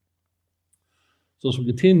So as we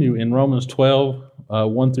continue in Romans 12,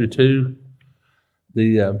 1 through 2,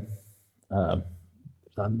 this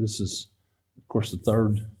is, of course, the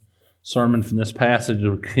third sermon from this passage.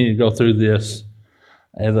 We'll continue to go through this.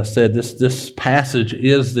 As I said, this passage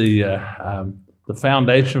is the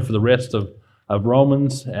foundation for the rest of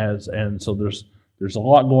Romans, and so there's a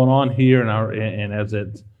lot going on here, and as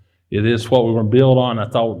it is what we're going to build on. I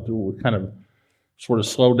thought we kind of sort of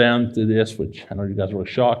slow down through this, which I know you guys are really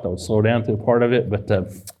shocked I would slow down through a part of it, but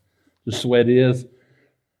just the way it is.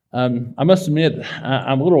 I must admit,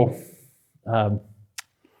 I'm a little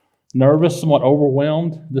nervous, somewhat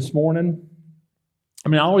overwhelmed this morning. I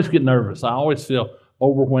mean, I always get nervous. I always feel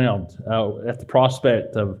overwhelmed at the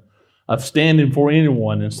prospect of standing before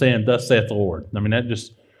anyone and saying, "Thus saith the Lord." I mean,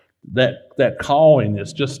 that calling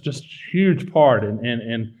is just a huge part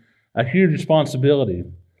and a huge responsibility.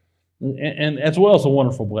 And as well as a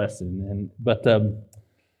wonderful blessing, but I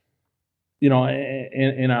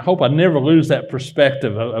hope I never lose that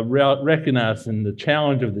perspective of recognizing the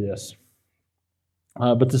challenge of this.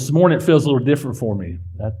 But this morning it feels a little different for me,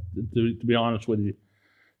 to be honest with you.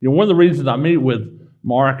 One of the reasons I meet with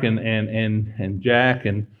Mark and Jack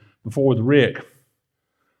and before with Rick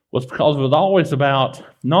was because it was always about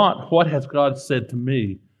not what has God said to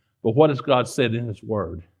me, but what has God said in His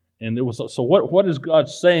Word. And it was so what is God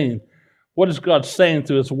saying? What is God saying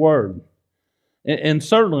through His Word? And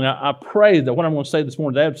certainly, I pray that what I'm going to say this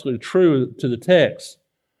morning is absolutely true to the text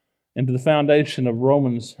and to the foundation of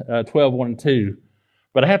Romans 12, 1 and 2.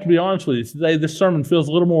 But I have to be honest with you, today this sermon feels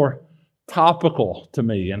a little more topical to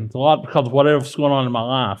me, and it's a lot because of whatever's going on in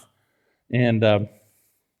my life. And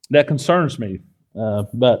that concerns me.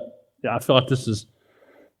 But I feel like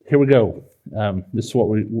here we go. This is what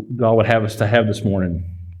God would have us to have this morning.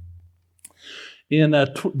 In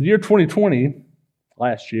the year 2020,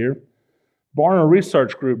 last year, Barna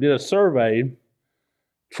Research Group did a survey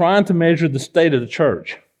trying to measure the state of the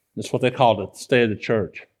church. That's what they called it, the state of the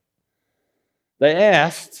church. They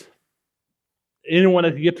asked anyone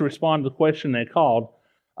that could get to respond to the question they called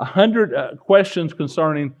 100 questions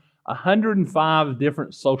concerning 105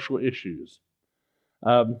 different social issues.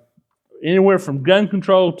 Anywhere from gun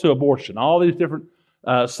control to abortion, all these different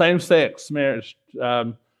same-sex marriage,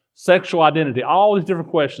 sexual identity, all these different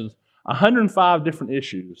questions, 105 different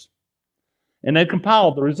issues. And they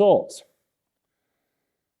compiled the results.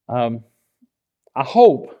 I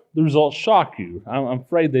hope the results shock you. I'm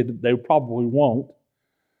afraid they probably won't.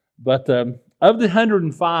 But of the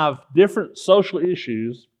 105 different social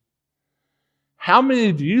issues, how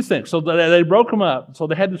many do you think? So they broke them up. So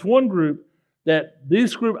they had this one group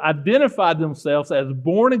this group identified themselves as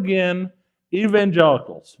born-again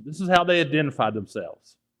evangelicals. This is how they identified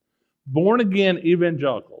themselves. Born-again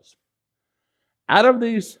evangelicals. Out of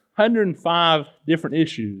these 105 different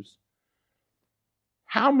issues,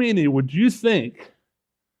 how many would you think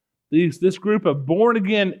this group of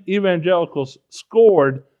born-again evangelicals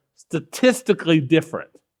scored statistically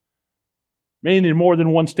different? Meaning more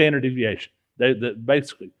than one standard deviation.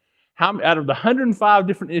 Basically, out of the 105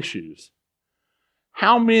 different issues,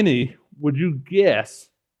 how many would you guess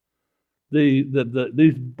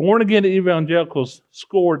these born-again evangelicals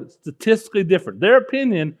scored statistically different? Their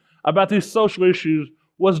opinion about these social issues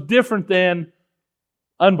was different than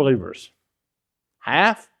unbelievers.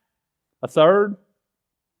 Half? A third?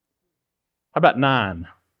 How about 9?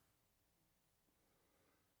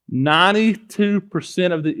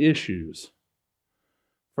 92% of the issues.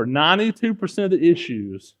 For 92% of the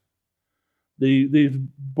issues, these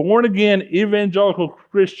born-again evangelical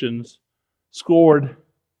Christians scored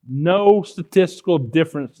no statistical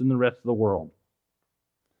difference in the rest of the world.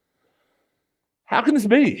 How can this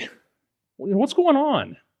be? What's going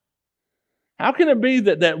on? How can it be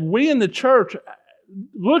that we in the church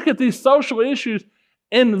look at these social issues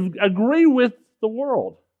and agree with the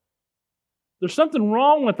world? There's something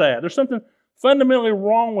wrong with that. There's something fundamentally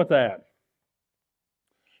wrong with that.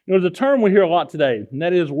 There's a term we hear a lot today, and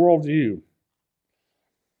that is worldview.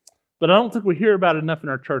 But I don't think we hear about it enough in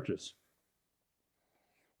our churches.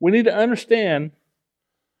 We need to understand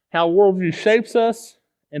how worldview shapes us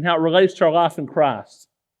and how it relates to our life in Christ.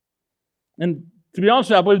 And to be honest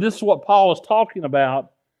with you, I believe this is what Paul is talking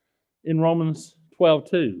about in Romans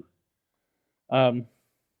 12:2.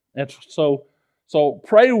 So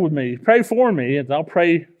pray with me, pray for me, and I'll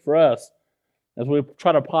pray for us as we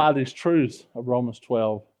try to apply these truths of Romans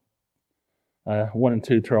 12, 1 and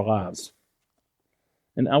 2 to our lives.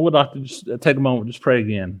 And I would like to just take a moment, just pray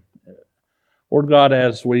again. Lord God,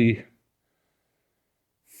 as we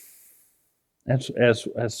go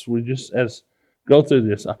through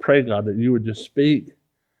this, I pray, God, that you would just speak.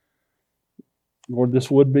 Lord,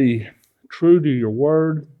 this would be true to your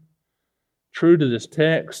word, true to this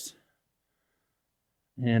text,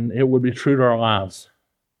 and it would be true to our lives.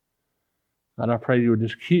 God, I pray you would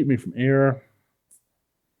just keep me from error.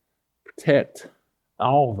 Protect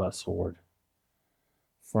all of us, Lord,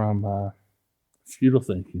 from futile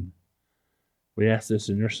thinking. We ask this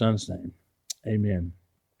in your Son's name. Amen.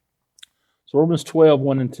 So Romans 12,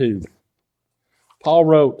 1 and 2. Paul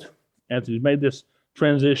wrote, as he made this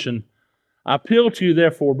transition, I appeal to you,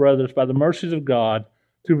 therefore, brothers, by the mercies of God,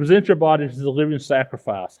 to present your bodies as a living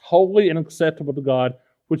sacrifice, holy and acceptable to God,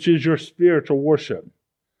 which is your spiritual worship.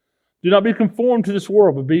 Do not be conformed to this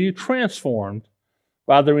world, but be transformed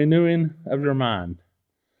by the renewing of your mind,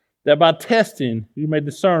 that by testing you may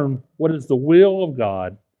discern what is the will of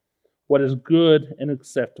God, what is good and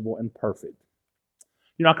acceptable and perfect.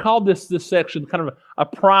 You know, I called this section kind of a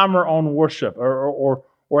primer on worship, or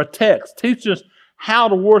a text. Teach us how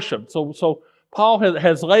to worship. So Paul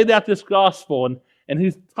has laid out this gospel, and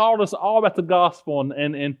he's taught us all about the gospel,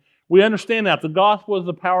 and we understand that the gospel is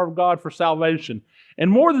the power of God for salvation.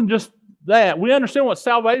 And more than just that, we understand what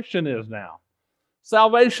salvation is now.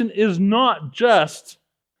 Salvation is not just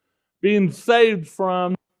being saved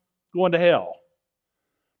from going to hell.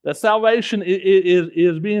 That salvation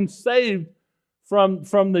is being saved from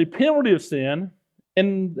the penalty of sin,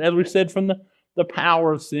 and as we said, from the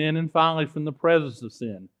power of sin, and finally from the presence of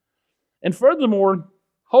sin. And furthermore,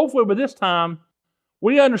 hopefully by this time,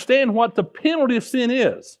 we understand what the penalty of sin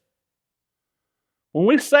is. When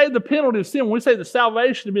we say the penalty of sin, when we say the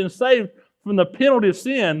salvation of being saved from the penalty of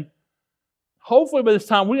sin, hopefully by this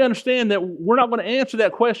time we understand that we're not going to answer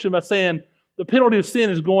that question by saying the penalty of sin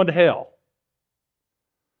is going to hell.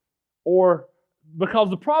 Or because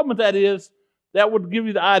the problem with that is that would give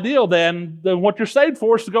you the ideal then that what you're saved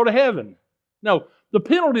for is to go to heaven. No, the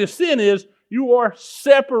penalty of sin is you are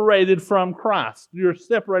separated from Christ. You're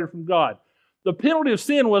separated from God. The penalty of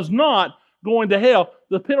sin was not going to hell.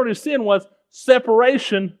 The penalty of sin was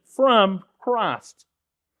separation from Christ.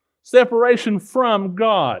 Separation from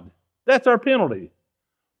God. That's our penalty.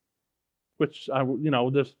 Which,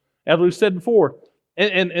 as we said before,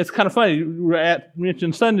 and it's kind of funny, you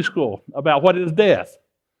mentioned Sunday school about what is death.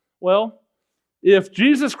 Well, if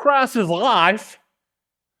Jesus Christ is life,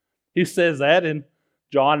 he says that in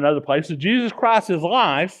John and other places, Jesus Christ is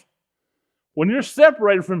life. When you're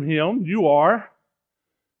separated from him, you are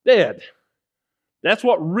dead. That's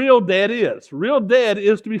what real dead is. Real dead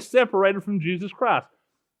is to be separated from Jesus Christ.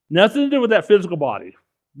 Nothing to do with that physical body.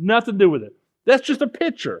 Nothing to do with it. That's just a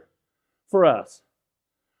picture for us.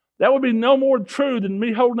 That would be no more true than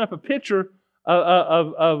me holding up a picture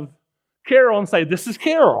of Carol and say, this is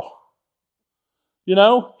Carol.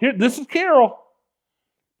 Here, this is Carol.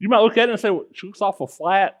 You might look at it and say, well, she looks awful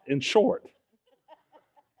flat and short.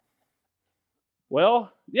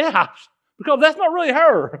 Well, yeah, because that's not really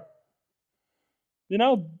her.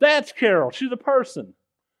 That's Carol. She's a person.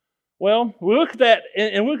 Well, we look at that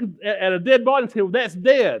and we look at a dead body and say, well, that's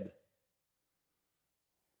dead.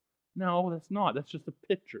 No, that's not. That's just a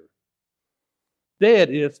picture. Dead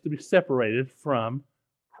is to be separated from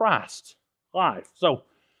Christ, life. So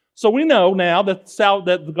we know now that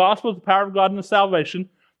the gospel is the power of God and the salvation.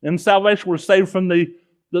 And salvation, we're saved from the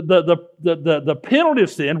penalty of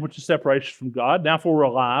sin, which is separation from God. Now we're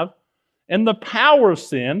alive. And the power of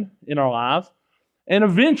sin in our lives. And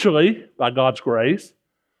eventually, by God's grace,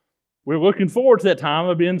 we're looking forward to that time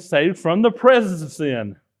of being saved from the presence of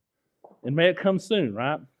sin. And may it come soon,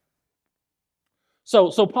 right? So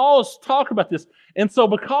Paul is talking about this. And so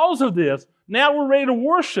because of this, now we're ready to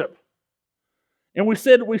worship. And we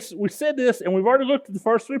said this, and we've already looked at the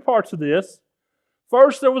first three parts of this.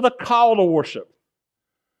 First, there was a call to worship.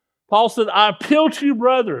 Paul said, I appeal to you,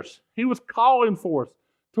 brothers. He was calling for us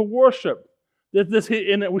to worship.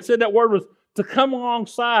 And we said that word was to come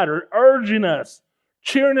alongside, or urging us,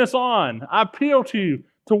 cheering us on. I appeal to you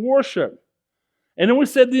to worship. And then we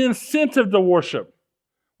said the incentive to worship.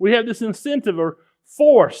 We have this incentive or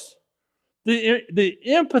force. The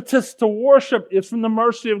impetus to worship is from the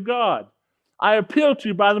mercy of God. I appeal to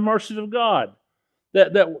you by the mercies of God.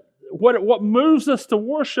 That what moves us to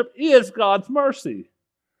worship is God's mercy.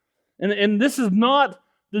 And this is not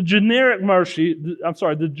the generic mercy,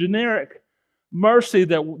 the generic mercy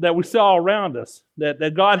that we see all around us,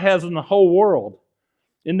 that God has in the whole world,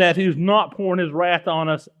 in that He's not pouring His wrath on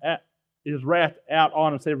us, out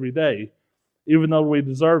on us every day, even though we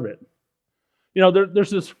deserve it.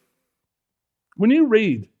 There's this, when you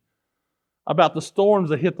read about the storms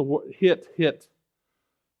that hit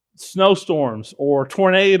snowstorms or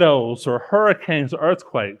tornadoes or hurricanes or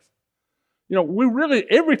earthquakes, we really,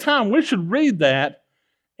 every time we should read that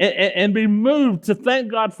and be moved to thank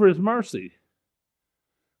God for His mercy.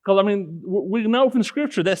 Because, I mean, we know from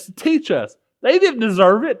Scripture that's to teach us. They didn't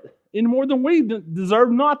deserve it any more than we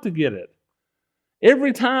deserve not to get it.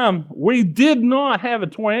 Every time we did not have a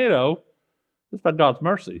tornado, it's by God's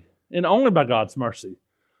mercy, and only by God's mercy.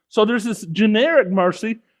 So there's this generic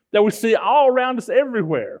mercy that we see all around us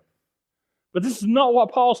everywhere. But this is not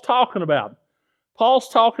what Paul's talking about. Paul's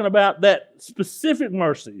talking about that specific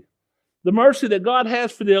mercy, the mercy that God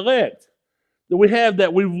has for the elect, that we have,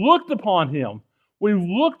 that we've looked upon him. We've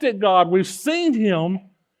looked at God. We've seen him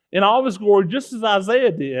in all of his glory, just as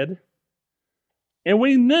Isaiah did. And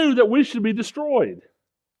we knew that we should be destroyed.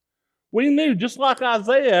 We knew, just like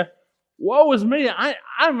Isaiah, woe is me,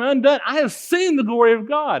 I'm undone. I have seen the glory of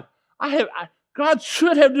God. God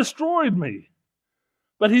should have destroyed me.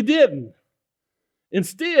 But he didn't.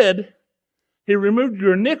 Instead, he removed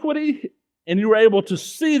your iniquity, and you were able to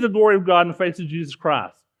see the glory of God in the face of Jesus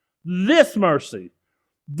Christ. This mercy,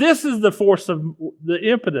 this is the force of the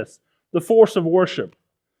impetus, the force of worship.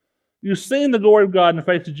 You've seen the glory of God in the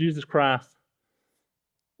face of Jesus Christ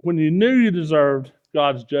when you knew you deserved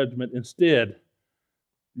God's judgment. Instead,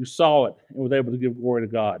 you saw it and was able to give glory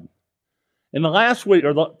to God. And the last week,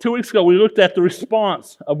 or 2 weeks ago, we looked at the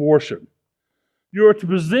response of worship. You are to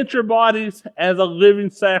present your bodies as a living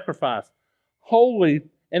sacrifice, holy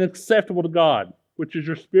and acceptable to God, which is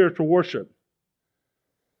your spiritual worship.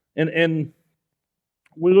 And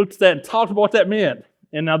we looked at that and talked about what that meant.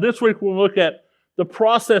 And now this week we'll look at the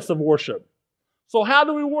process of worship. So how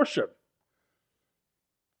do we worship?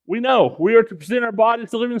 We know we are to present our bodies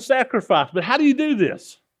as a living sacrifice, but how do you do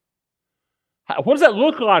this? What does that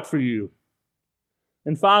look like for you?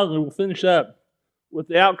 And finally, we'll finish up with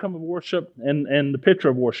the outcome of worship and the picture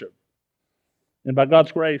of worship. And by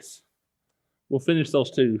God's grace, we'll finish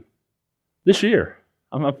those two this year.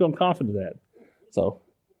 I'm feeling confident of that. So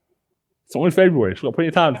it's only February, so we've got plenty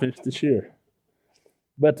of time to finish this year.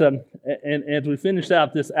 But and as we finish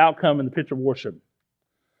out this outcome in the picture of worship.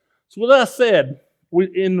 So with that said,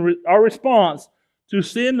 our response to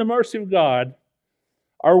seeing the mercy of God,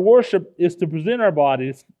 our worship is to present our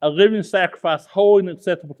bodies a living sacrifice, holy and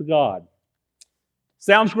acceptable to God.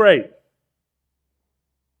 Sounds great.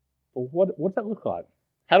 But what does that look like?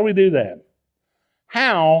 How do we do that?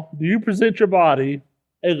 How do you present your body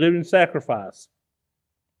a living sacrifice?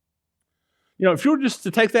 You know, if you were just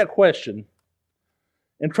to take that question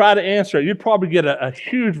and try to answer it, you'd probably get a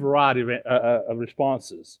huge variety of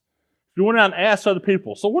responses. If you went out and asked other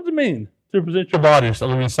people, so what does it mean to present your body as a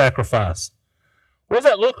living sacrifice? What does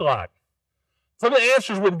that look like? Some of the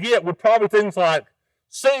answers we'd get would probably things like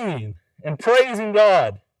singing and praising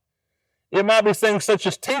God. It might be things such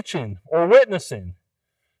as teaching or witnessing.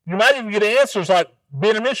 You might even get answers like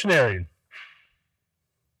being a missionary.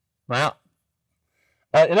 Now,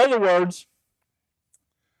 in other words,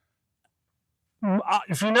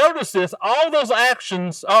 if you notice this, all those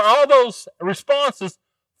actions, or all those responses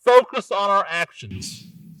focus on our actions.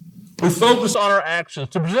 We focus on our actions.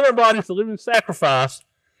 To present our bodies as a living sacrifice,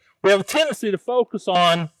 we have a tendency to focus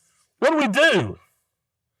on what do we do?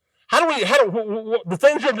 The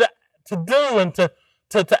things you're to do and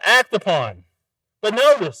to act upon. But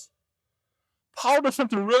notice, Paul does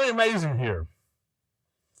something really amazing here.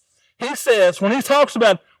 He says, when he talks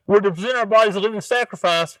about we're to present our bodies as a living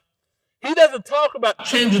sacrifice, he doesn't talk about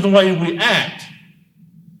changing the way we act.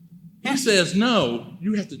 He says, no,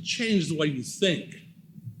 you have to change the way you think.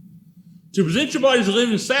 To present your body as a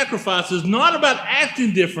living sacrifice is not about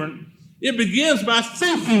acting different. It begins by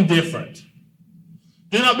thinking different.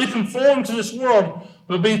 Do not be conformed to this world,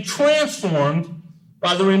 but be transformed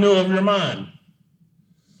by the renewal of your mind.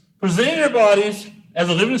 Presenting your bodies as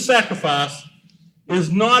a living sacrifice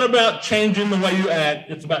is not about changing the way you act.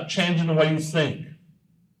 It's about changing the way you think.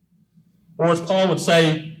 Or as Paul would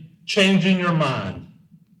say, changing your mind.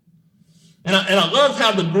 And I love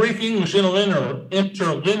how the Greek-English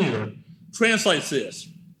interlinear translates this.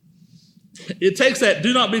 It takes that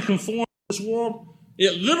do not be conformed to this world.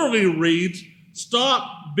 It literally reads,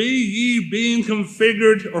 stop, be ye being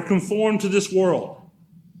configured or conformed to this world.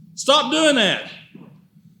 Stop doing that.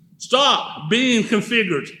 Stop being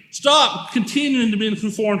configured. Stop continuing to be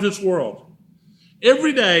conformed to this world.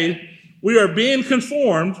 Every day, we are being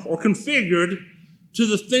conformed or configured to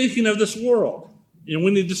the thinking of this world. And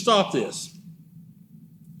we need to stop this.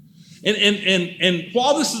 And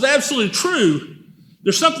while this is absolutely true,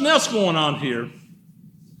 there's something else going on here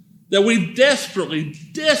that we desperately,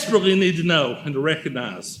 desperately need to know and to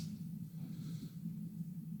recognize.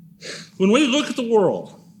 When we look at the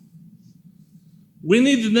world, we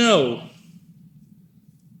need to know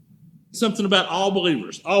something about all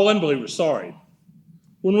unbelievers, sorry.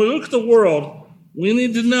 When we look at the world, we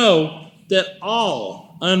need to know that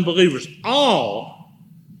all unbelievers, all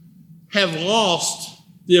have lost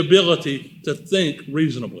the ability to think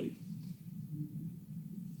reasonably.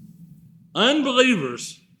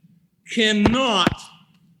 Unbelievers cannot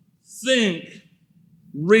think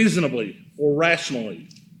reasonably or rationally.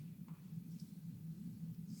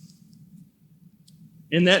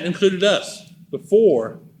 And that included us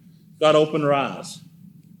before God opened our eyes.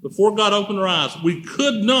 Before God opened our eyes, we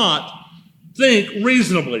could not think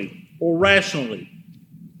reasonably or rationally.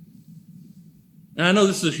 And I know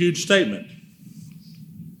this is a huge statement.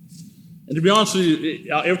 And to be honest with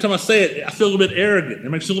you, every time I say it, I feel a little bit arrogant. It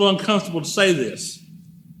makes me a little uncomfortable to say this.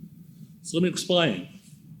 So let me explain.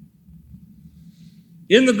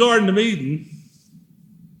 In the Garden of Eden,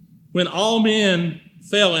 when all men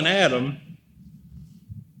fell in Adam,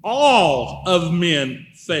 all of men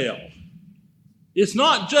fell. It's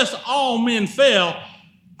not just all men fell,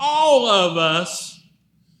 all of us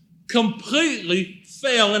completely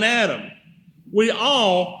fell in Adam. We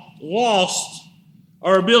all lost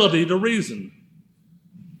our ability to reason.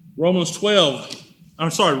 Romans 1,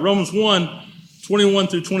 21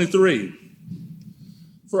 through 23.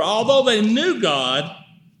 For although they knew God,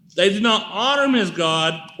 they did not honor him as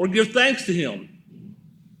God or give thanks to him.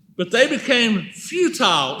 But they became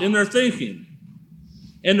futile in their thinking,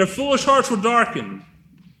 and their foolish hearts were darkened.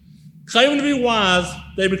 Claiming to be wise,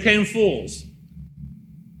 they became fools,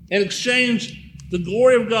 and exchanged the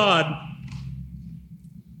glory of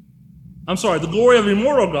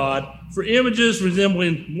immortal God for images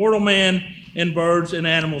resembling mortal man and birds and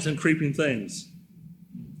animals and creeping things.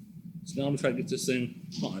 So now I'm going to try to get this thing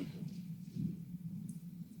on.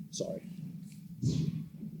 Sorry.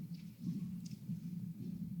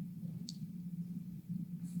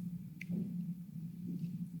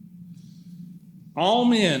 All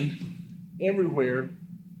men everywhere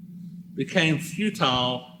became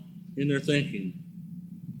futile in their thinking,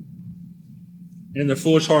 and their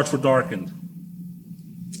foolish hearts were darkened.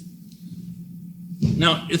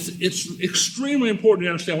 Now, it's extremely important to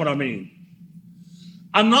understand what I mean.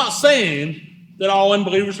 I'm not saying that all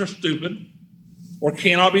unbelievers are stupid or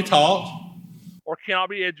cannot be taught or cannot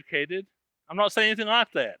be educated. I'm not saying anything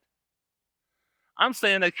like that. I'm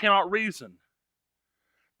saying they cannot reason.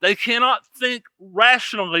 They cannot think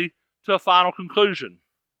rationally to a final conclusion.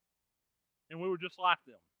 And we were just like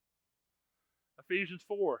them. Ephesians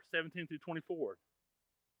 4, 17 through 24.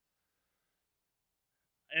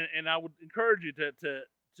 And I would encourage you to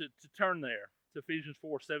turn there to Ephesians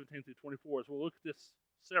 4, 17 through 24 as we'll look at this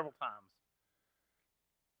several times.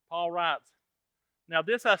 Paul writes, "Now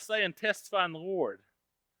this I say and testify in the Lord,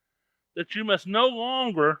 that you must no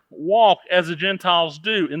longer walk as the Gentiles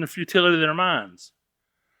do in the futility of their minds.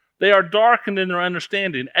 They are darkened in their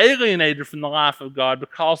understanding, alienated from the life of God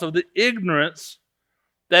because of the ignorance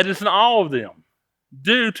that is in all of them,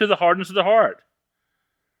 due to the hardness of the heart.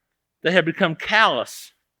 They have become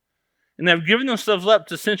callous and have given themselves up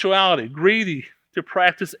to sensuality, greedy to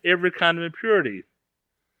practice every kind of impurity.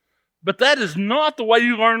 But that is not the way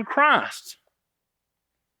you learn Christ,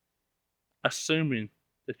 assuming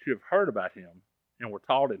that you have heard about him and were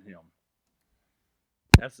taught in him,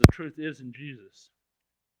 as the truth is in Jesus.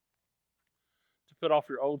 To put off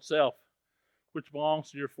your old self, which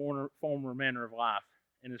belongs to your former manner of life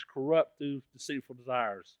and is corrupt through deceitful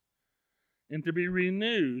desires, and to be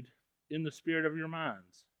renewed in the spirit of your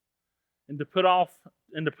minds, and to put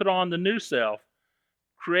on the new self,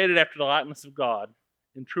 created after the likeness of God,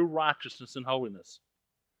 in true righteousness and holiness."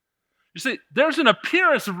 You see, there's an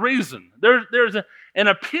appearance of reason. There's an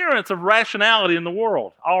appearance of rationality in the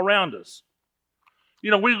world all around us.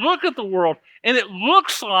 You know, we look at the world, and it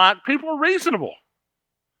looks like people are reasonable.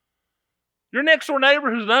 Your next door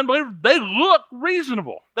neighbor who's an unbeliever, they look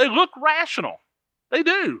reasonable. They look rational. They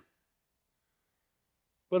do.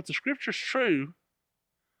 But if the Scripture's true,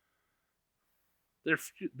 they're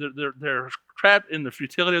trapped in the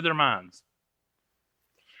futility of their minds.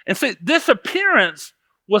 And see, this appearance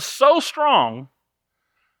was so strong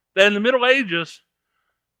that in the Middle Ages,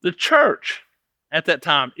 the church at that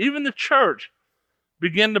time, even the church,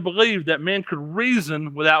 began to believe that men could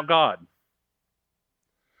reason without God.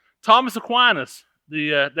 Thomas Aquinas,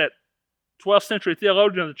 that 12th century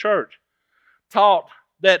theologian of the church, taught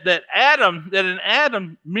that in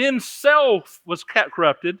Adam, men's soul was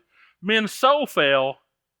corrupted, men's soul fell,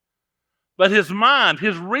 but his mind,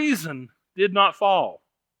 his reason, did not fall.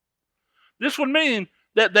 This would mean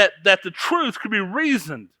that the truth could be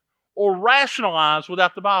reasoned or rationalized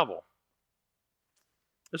without the Bible.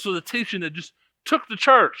 This was a teaching that just took the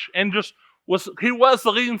church and he was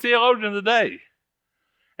the leading theologian of the day.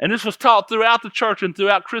 And this was taught throughout the church and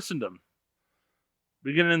throughout Christendom.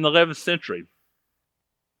 beginning in the 11th century.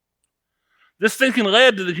 This thinking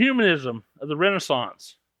led to the humanism of the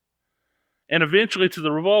Renaissance and eventually to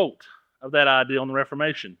the revolt of that ideal in the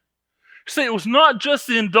Reformation. See, it was not just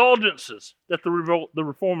the indulgences that the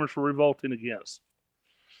reformers were revolting against.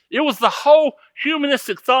 It was the whole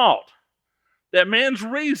humanistic thought that man's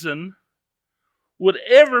reason would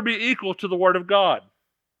ever be equal to the Word of God.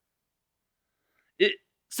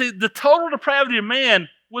 See, the total depravity of man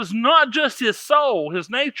was not just his soul, his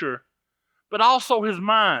nature, but also his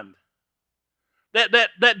mind.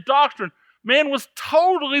 That doctrine, man was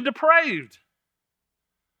totally depraved.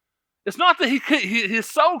 It's not that his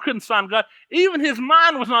soul couldn't find God. Even his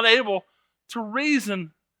mind was not able to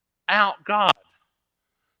reason out God,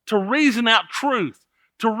 to reason out truth,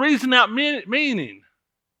 to reason out meaning.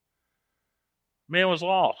 Man was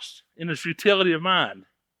lost in his futility of mind.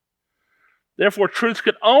 Therefore, truth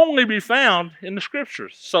could only be found in the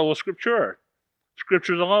Scriptures, sola scriptura,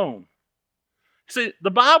 Scriptures alone. See,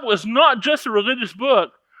 the Bible is not just a religious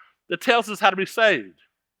book that tells us how to be saved.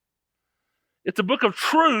 It's a book of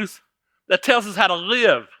truth that tells us how to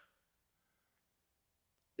live.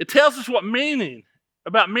 It tells us about meaning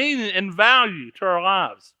and value to our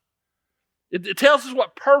lives. It tells us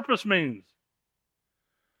what purpose means.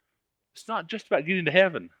 It's not just about getting to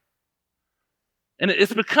heaven. And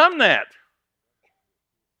it's become that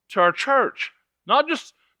to our church. Not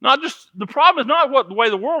just the problem is not the way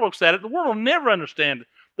the world looks at it. The world will never understand it.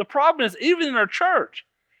 The problem is, even in our church,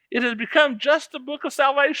 it has become just a book of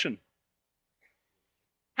salvation.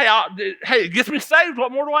 Hey, it gets me saved.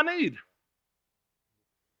 What more do I need?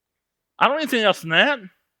 I don't need anything else than that.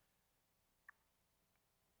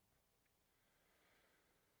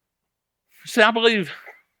 See, I believe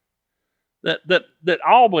that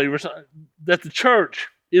all believers, that the church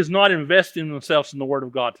is not investing themselves in the Word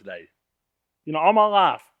of God today. You know, all my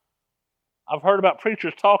life, I've heard about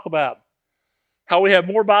preachers talk about how we have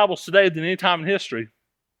more Bibles today than any time in history,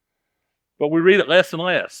 but we read it less and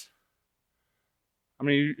less. I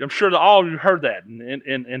mean, I'm sure that all of you heard that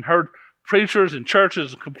and heard preachers and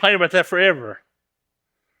churches complain about that forever.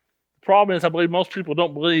 The problem is, I believe most people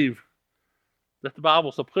don't believe that the Bible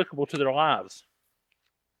is applicable to their lives.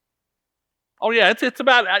 Oh yeah, it's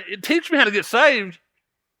about, it teaches me how to get saved.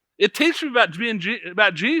 It teaches me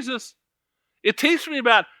about Jesus. It teaches me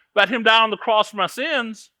about Him dying on the cross for my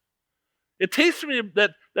sins. It teaches me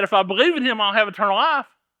that if I believe in Him, I'll have eternal life.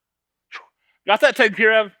 Got that taken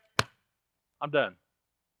care of. I'm done.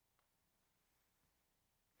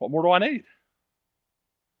 What more do I need?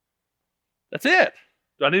 That's it.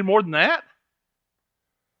 Do I need more than that?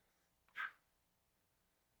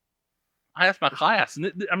 I asked my class,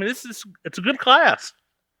 and it's a good class.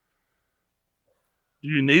 Do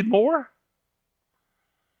you need more?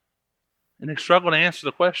 And they struggle to answer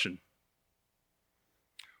the question.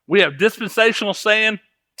 We have dispensational saying,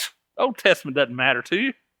 Old Testament doesn't matter to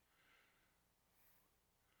you.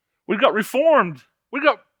 We've got Reformed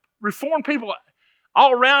people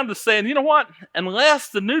all around us saying, you know what? Unless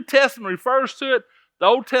the New Testament refers to it, the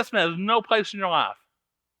Old Testament has no place in your life.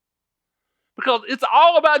 Because it's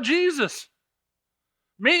all about Jesus.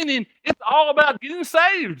 Meaning, it's all about getting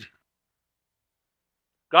saved.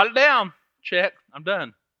 Got it down. Check. I'm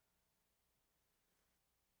done.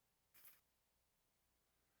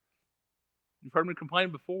 You've heard me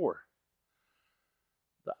complain before.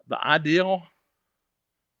 The ideal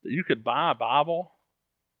that you could buy a Bible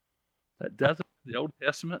that doesn't the Old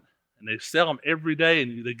Testament, and they sell them every day,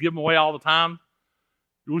 and they give them away all the time.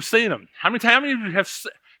 We've seen them. How many of you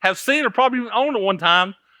have seen or probably even owned at one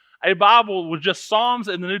time a Bible with just Psalms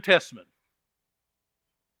in the New Testament?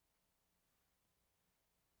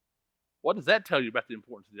 What does that tell you about the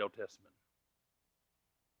importance of the Old Testament?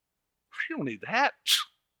 You don't need that.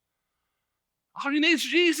 All you need is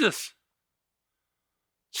Jesus.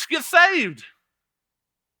 Just get saved.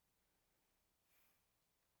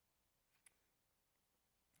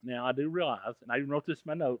 Now, I do realize, and I even wrote this in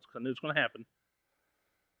my notes because I knew it was going to happen,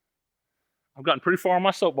 I've gotten pretty far on my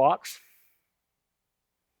soapbox,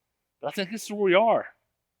 but I think this is where we are.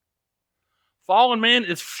 Fallen man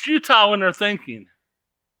is futile in their thinking.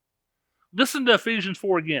 Listen to Ephesians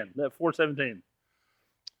 4 again, that 4:17.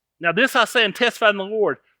 Now this I say and testify in the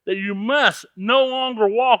Lord, that you must no longer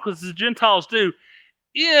walk as the Gentiles do,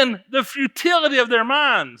 in the futility of their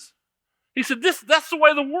minds. He said, that's the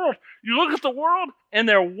way of the world. You look at the world, and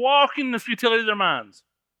they're walking in the futility of their minds.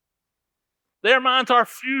 Their minds are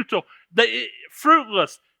futile,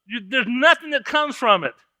 fruitless. There's nothing that comes from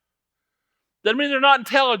it. Doesn't mean they're not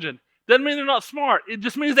intelligent. Doesn't mean they're not smart. It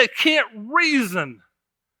just means they can't reason.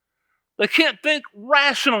 They can't think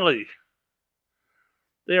rationally.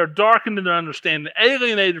 They are darkened in their understanding,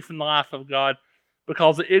 alienated from the life of God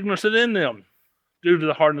because of the ignorance that is in them due to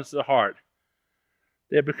the hardness of the heart.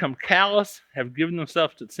 They have become callous, have given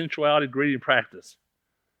themselves to sensuality, greed, and practice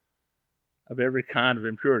of every kind of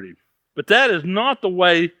impurity. But that is not the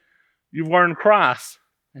way you've learned Christ.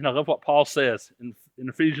 And I love what Paul says in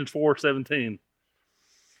Ephesians 4:17.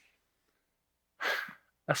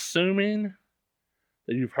 Assuming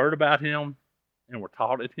that you've heard about him and were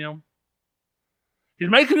taught at him. He's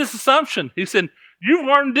making this assumption. He said, you've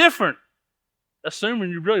learned different, assuming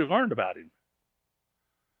you've really learned about him.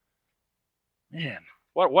 Man,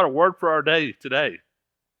 what a word for our day today.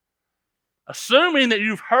 Assuming that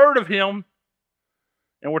you've heard of him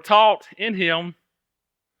and were taught in him,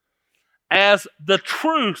 as the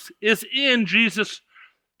truth is in Jesus.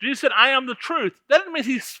 Jesus said, I am the truth. That doesn't mean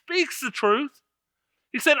he speaks the truth.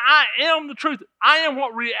 He said, I am the truth. I am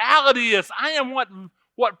what reality is. I am what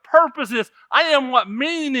purpose is. I am what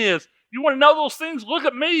meaning is. You want to know those things? Look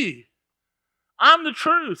at me. I'm the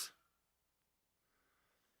truth.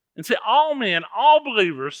 And say, all men, all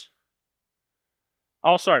believers,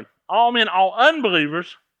 all men, all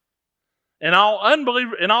unbelievers, and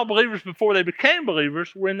all believers before they became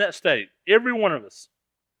believers were in that state. Every one of us.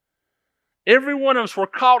 Every one of us were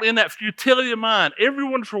caught in that futility of mind. Every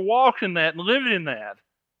one of us were walking that and living in that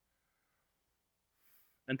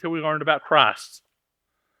until we learned about Christ,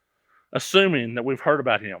 assuming that we've heard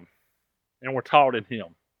about him and we're taught in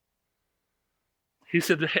him. He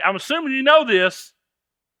said, I'm assuming you know this,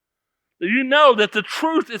 that you know that the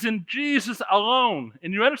truth is in Jesus alone.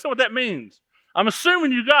 And you understand what that means. I'm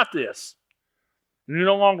assuming you got this. And you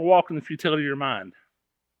no longer walk in the futility of your mind.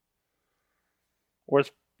 Whereas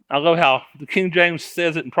I love how the King James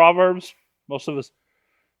says it in Proverbs. Most of us,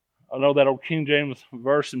 I know that old King James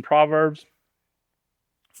verse in Proverbs.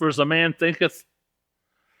 For as a man thinketh,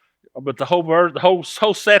 but the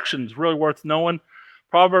whole section is really worth knowing.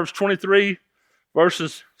 Proverbs 23,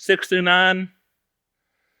 verses 6 through 9.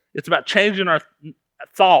 It's about changing our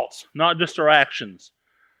thoughts, not just our actions.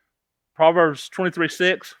 Proverbs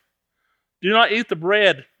 23:6. Do not eat the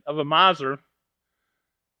bread of a miser,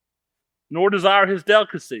 nor desire his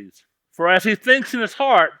delicacies. For as he thinks in his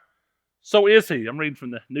heart, so is he. I'm reading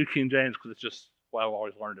from the New King James because it's just why I've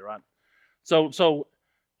always learned it, right? So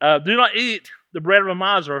do not eat the bread of a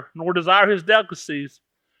miser, nor desire his delicacies.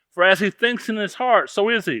 For as he thinks in his heart, so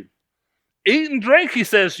is he. Eat and drink, he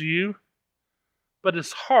says to you, but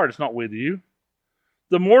his heart is not with you.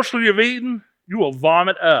 The morsel you have eaten, you will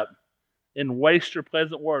vomit up and waste your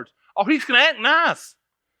pleasant words. Oh, he's going to act nice.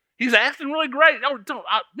 He's acting really great. Oh,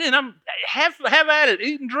 have at it.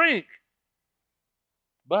 Eat and drink.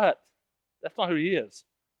 But that's not who he is.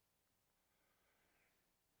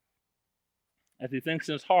 As he thinks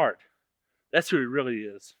in his heart, that's who he really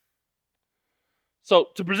is. So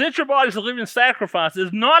to present your body as a living sacrifice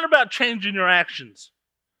is not about changing your actions.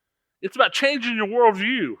 It's about changing your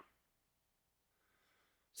worldview.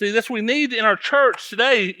 See, that's what we need in our church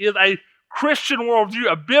today is a Christian worldview,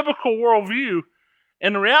 a biblical worldview.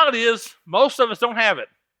 And the reality is, most of us don't have it.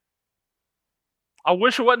 I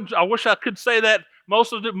wish I could say that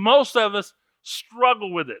most of us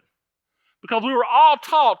struggle with it. Because we were all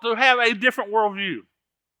taught to have a different worldview.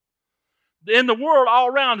 And the world all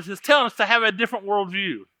around us is telling us to have a different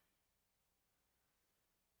worldview.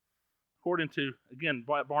 According to, again,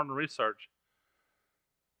 Barna Research,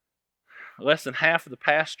 less than half of the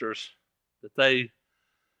pastors that they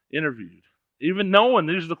interviewed, even knowing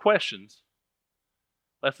these are the questions,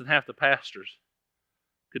 less than half the pastors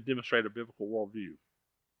could demonstrate a biblical worldview.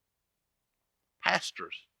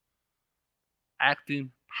 Pastors,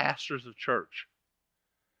 acting pastors of church,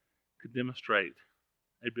 could demonstrate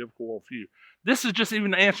a biblical worldview. This is just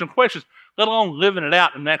even answering questions, let alone living it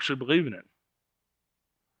out and actually believing it.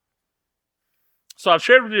 So I've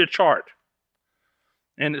shared with you a chart,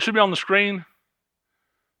 and it should be on the screen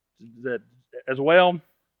as well.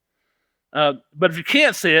 But if you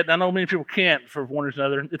can't see it, I know many people can't for one reason or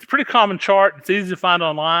another. It's a pretty common chart. It's easy to find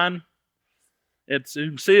online. You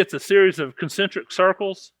can see it's a series of concentric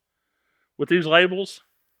circles with these labels.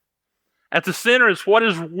 At the center is what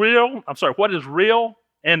is real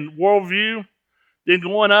and worldview. Then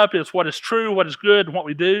going up is what is true, what is good, and what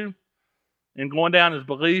we do. And going down is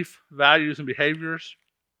belief, values, and behaviors.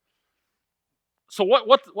 So what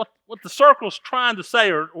the circle's trying to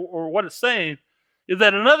say, or what it's saying, is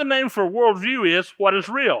that another name for worldview is what is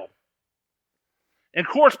real. And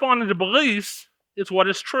corresponding to beliefs is what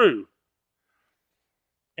is true.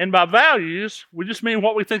 And by values, we just mean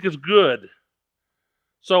what we think is good.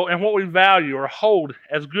 So, and what we value or hold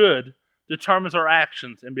as good determines our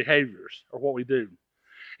actions and behaviors, or what we do.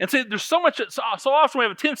 And see, there's so often we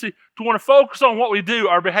have a tendency to want to focus on what we do,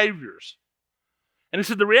 our behaviors. And he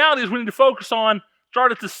said the reality is we need to focus on,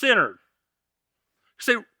 start at the center.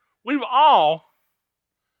 See, we all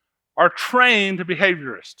are trained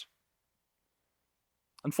behaviorists.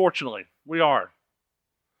 Unfortunately, we are.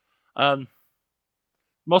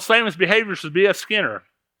 Most famous behaviorist is B.F. Skinner.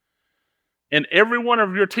 And every one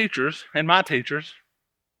of your teachers, and my teachers,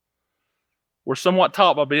 were somewhat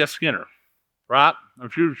taught by B.F. Skinner, right?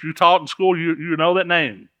 If you taught in school, you know that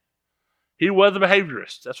name. He was a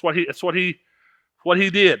behaviorist. That's what he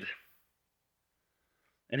did.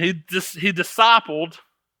 And he discipled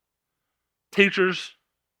teachers,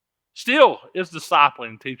 still is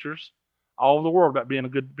discipling teachers all over the world about being a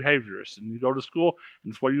good behaviorist. And you go to school,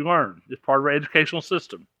 and it's what you learn. It's part of our educational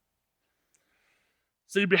system.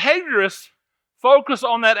 See, behaviorists focus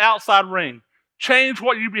on that outside ring. Change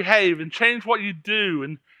what you behave and change what you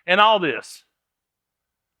do and all this.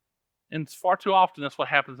 And far too often that's what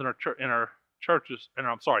happens in our churches, in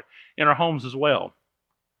our homes as well.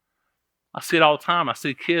 I see it all the time. I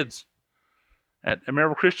see kids at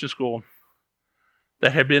Maryville Christian School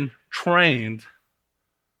that have been trained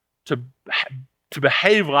to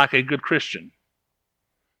behave like a good Christian.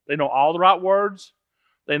 They know all the right words.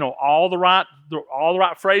 They know all the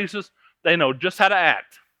right phrases. They know just how to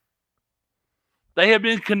act. They have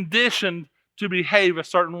been conditioned to behave a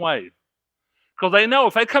certain way. Because they know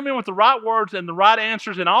if they come in with the right words and the right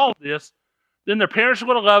answers and all of this, then their parents are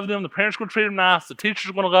going to love them, the parents are going to treat them nice, the teachers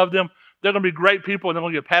are going to love them, they're going to be great people, and they're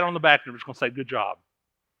going to get a pat on the back, and they're just going to say, good job.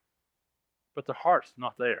 But their heart's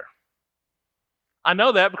not there. I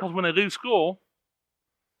know that because when they leave school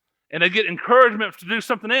and they get encouragement to do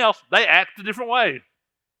something else, they act a different way.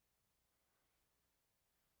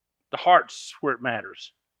 The heart's where it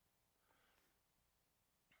matters.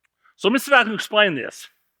 So let me see if I can explain this.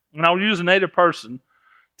 And I'll use a native person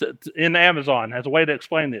in Amazon as a way to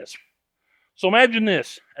explain this. So imagine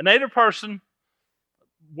this. A native person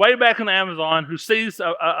way back in the Amazon who sees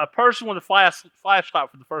a person with a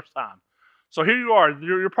flashlight for the first time. So here you are.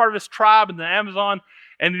 You're part of this tribe in the Amazon,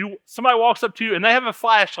 and somebody walks up to you, and they have a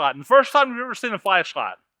flashlight. And the first time you've ever seen a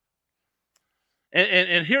flashlight.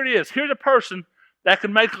 And here it is. Here's a person that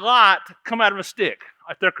can make light come out of a stick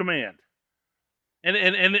at their command.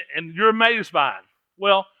 And you're amazed by it.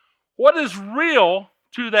 Well, what is real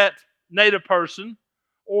to that native person,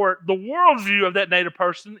 or the worldview of that native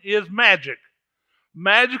person, is magic.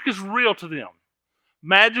 Magic is real to them.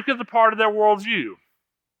 Magic is a part of their worldview.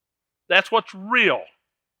 That's what's real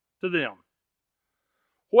to them.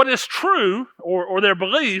 What is true, or their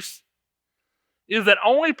beliefs, is that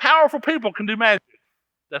only powerful people can do magic.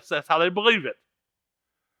 That's how they believe it.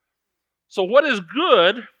 So what is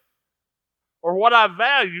good, or what I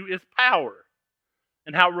value, is power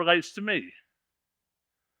and how it relates to me.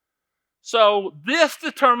 So this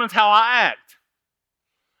determines how I act.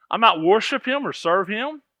 I might worship him or serve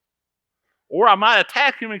him, or I might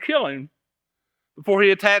attack him and kill him before he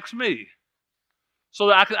attacks me. So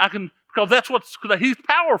that I can because he's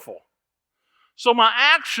powerful. So my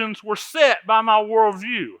actions were set by my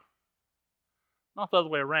worldview, not the other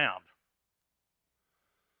way around.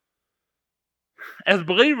 As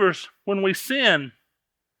believers, when we sin,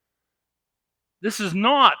 this is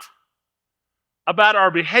not about our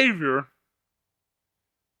behavior.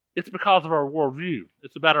 It's because of our worldview.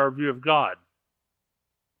 It's about our view of God.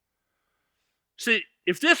 See,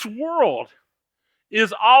 if this world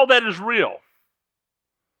is all that is real,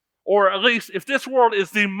 or at least if this world is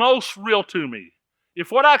the most real to me,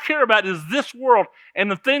 if what I care about is this world and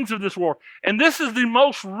the things of this world, and this is the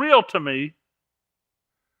most real to me,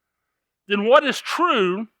 then what is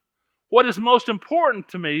true, what is most important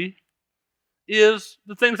to me, is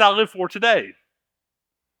the things I live for today.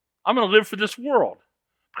 I'm going to live for this world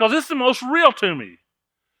because it's the most real to me.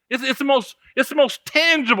 It's the most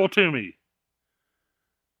tangible to me.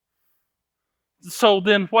 So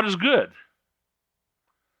then, what is good?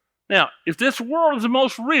 Now, if this world is the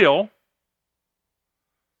most real,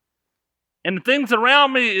 and the things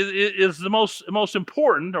around me is the most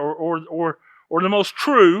important, or the most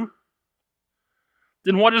true,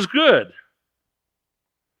 then what is good?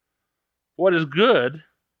 What is good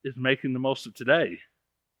is making the most of today.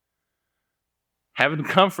 Having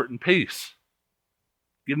comfort and peace.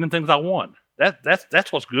 Getting the things I want.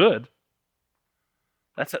 That's what's good.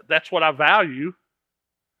 That's what I value.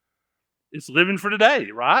 It's living for today,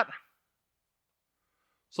 right?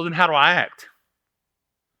 So then how do I act?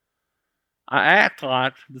 I act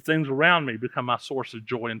like the things around me become my source of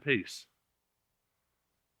joy and peace.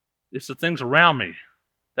 It's the things around me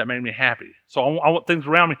that make me happy. So I want things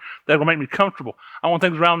around me that will make me comfortable. I want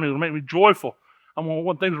things around me that will make me joyful. I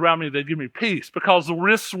want things around me that give me peace, because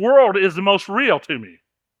this world is the most real to me.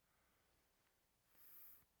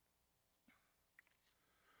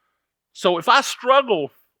 So if I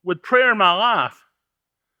struggle with prayer in my life,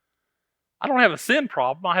 I don't have a sin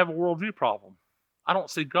problem, I have a worldview problem. I don't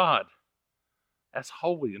see God as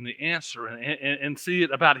holy and the answer and see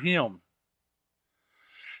it about Him.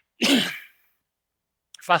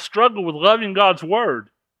 If I struggle with loving God's Word,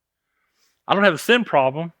 I don't have a sin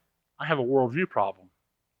problem, I have a worldview problem.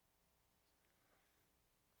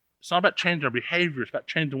 It's not about changing our behavior, it's about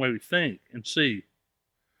changing the way we think and see.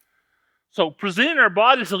 So presenting our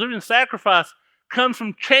bodies as a living sacrifice comes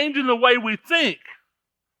from changing the way we think,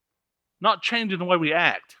 not changing the way we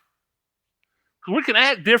act. Because we can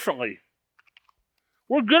act differently.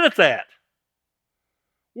 We're good at that.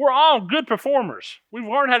 We're all good performers. We've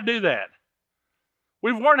learned how to do that.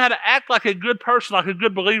 We've learned how to act like a good person, like a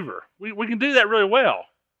good believer. We can do that really well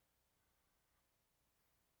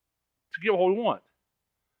to get what we want.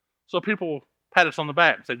 So people pat us on the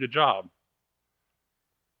back and say, good job.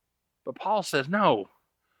 But Paul says, no,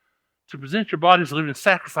 to present your body as a living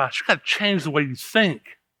sacrifice, you've got to change the way you think.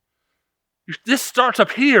 This starts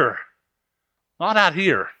up here, not out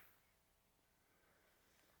here.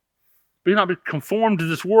 Be not be conformed to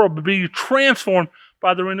this world, but be transformed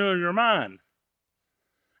by the renewal of your mind.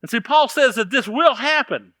 And see, Paul says that this will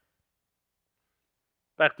happen.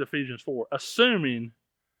 Back to Ephesians 4, assuming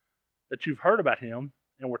that you've heard about Him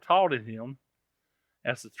and were taught in Him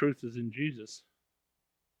as the truth is in Jesus.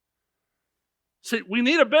 See, we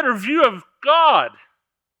need a better view of God.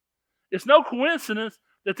 It's no coincidence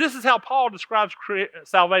that this is how Paul describes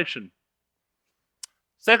salvation.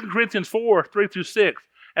 2 Corinthians 4, 3 through 6.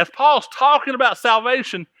 As Paul's talking about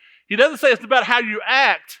salvation, he doesn't say it's about how you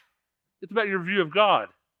act. It's about your view of God.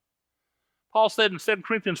 Paul said in 2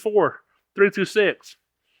 Corinthians 4, 3 through 6,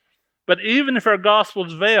 but even if our gospel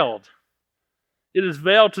is veiled, it is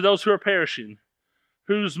veiled to those who are perishing,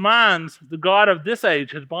 whose minds the God of this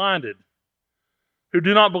age has blinded, who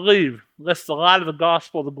do not believe, lest the light of the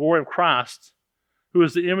gospel of the glory of Christ, who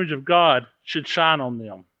is the image of God, should shine on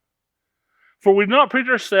them. For we do not preach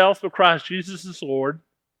ourselves, but Christ Jesus is Lord,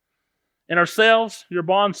 and ourselves your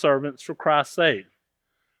bondservants for Christ's sake.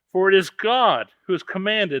 For it is God who has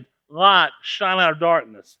commanded light shine out of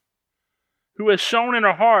darkness, who has shown in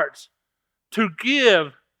our hearts to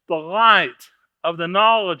give the light of the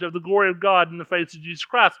knowledge of the glory of God in the face of Jesus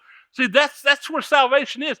Christ. See, that's where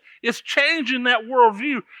salvation is. It's changing that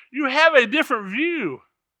worldview. You have a different view.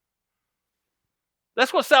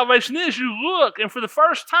 That's what salvation is. You look, and for the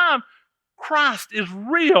first time, Christ is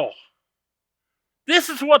real. This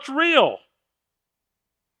is what's real.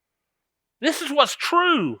 This is what's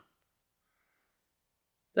true.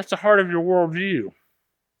 That's the heart of your worldview.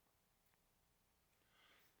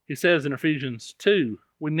 He says in Ephesians 2,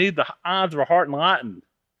 we need the eyes of our heart enlightened.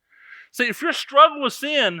 See, if you're struggling with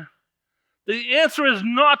sin, the answer is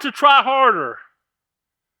not to try harder.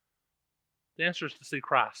 The answer is to see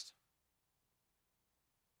Christ.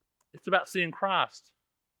 It's about seeing Christ.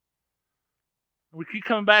 We keep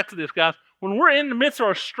coming back to this, guys. When we're in the midst of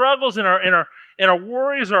our struggles and our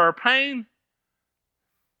worries or our pain,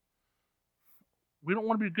 we don't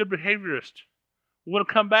want to be a good behaviorist. We want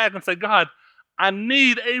to come back and say, God, I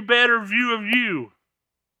need a better view of you.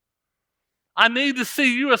 I need to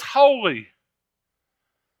see you as holy.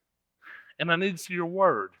 And I need to see your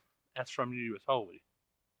word as from you as holy.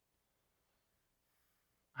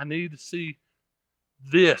 I need to see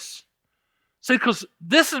this. See, because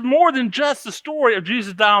this is more than just the story of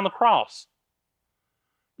Jesus dying on the cross.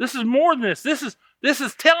 This is more than this. This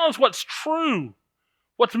is telling us what's true,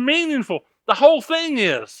 what's meaningful. The whole thing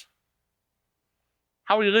is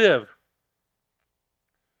how we live.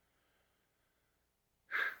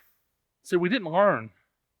 See, we didn't learn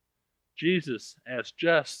Jesus as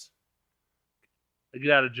just a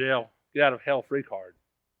get out of jail, get out of hell free card.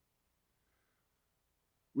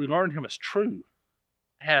 We learned him as true,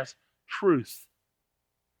 as truth,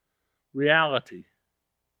 reality,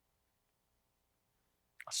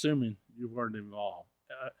 assuming you've learned him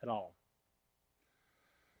at all.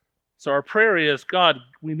 So our prayer is, God,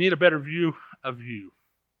 we need a better view of you.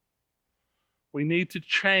 We need to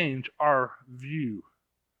change our view,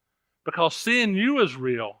 because seeing you as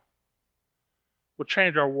real will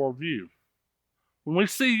change our worldview. When we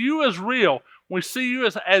see you as real, when we see you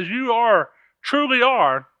as you are, truly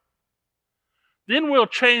are, then we'll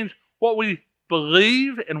change what we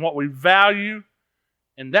believe and what we value,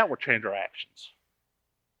 and that will change our actions.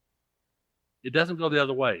 It doesn't go the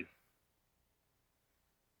other way.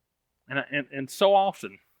 And so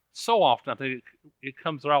often, I think it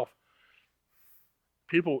comes off.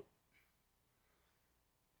 People,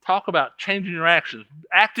 talk about changing your actions,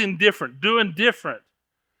 acting different, doing different.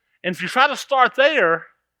 And if you try to start there,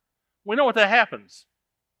 we know what that happens.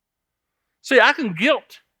 See, I can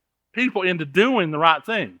guilt people into doing the right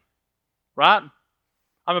thing, right?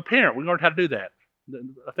 I'm a parent. We learned how to do that.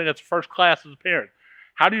 I think that's the first class as a parent.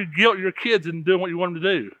 How do you guilt your kids into doing what you want them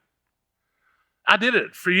to do? I did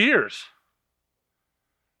it for years.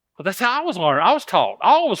 But that's how I was learned. I was taught.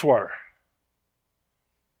 All of us were.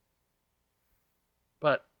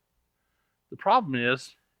 But the problem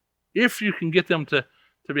is, if you can get them to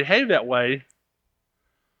behave that way,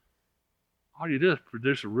 all you do is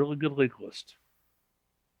produce a really good legalist.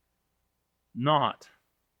 Not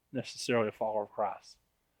necessarily a follower of Christ.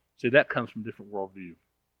 See, that comes from a different worldview.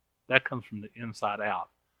 That comes from the inside out.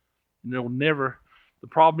 And the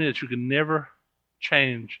problem is you can never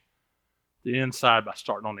change the inside by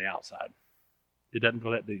starting on the outside. It doesn't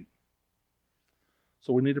go that deep.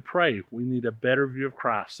 So we need to pray. We need a better view of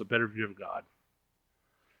Christ, a better view of God.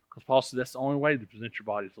 Because Paul said that's the only way to present your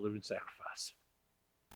body as a living sacrifice.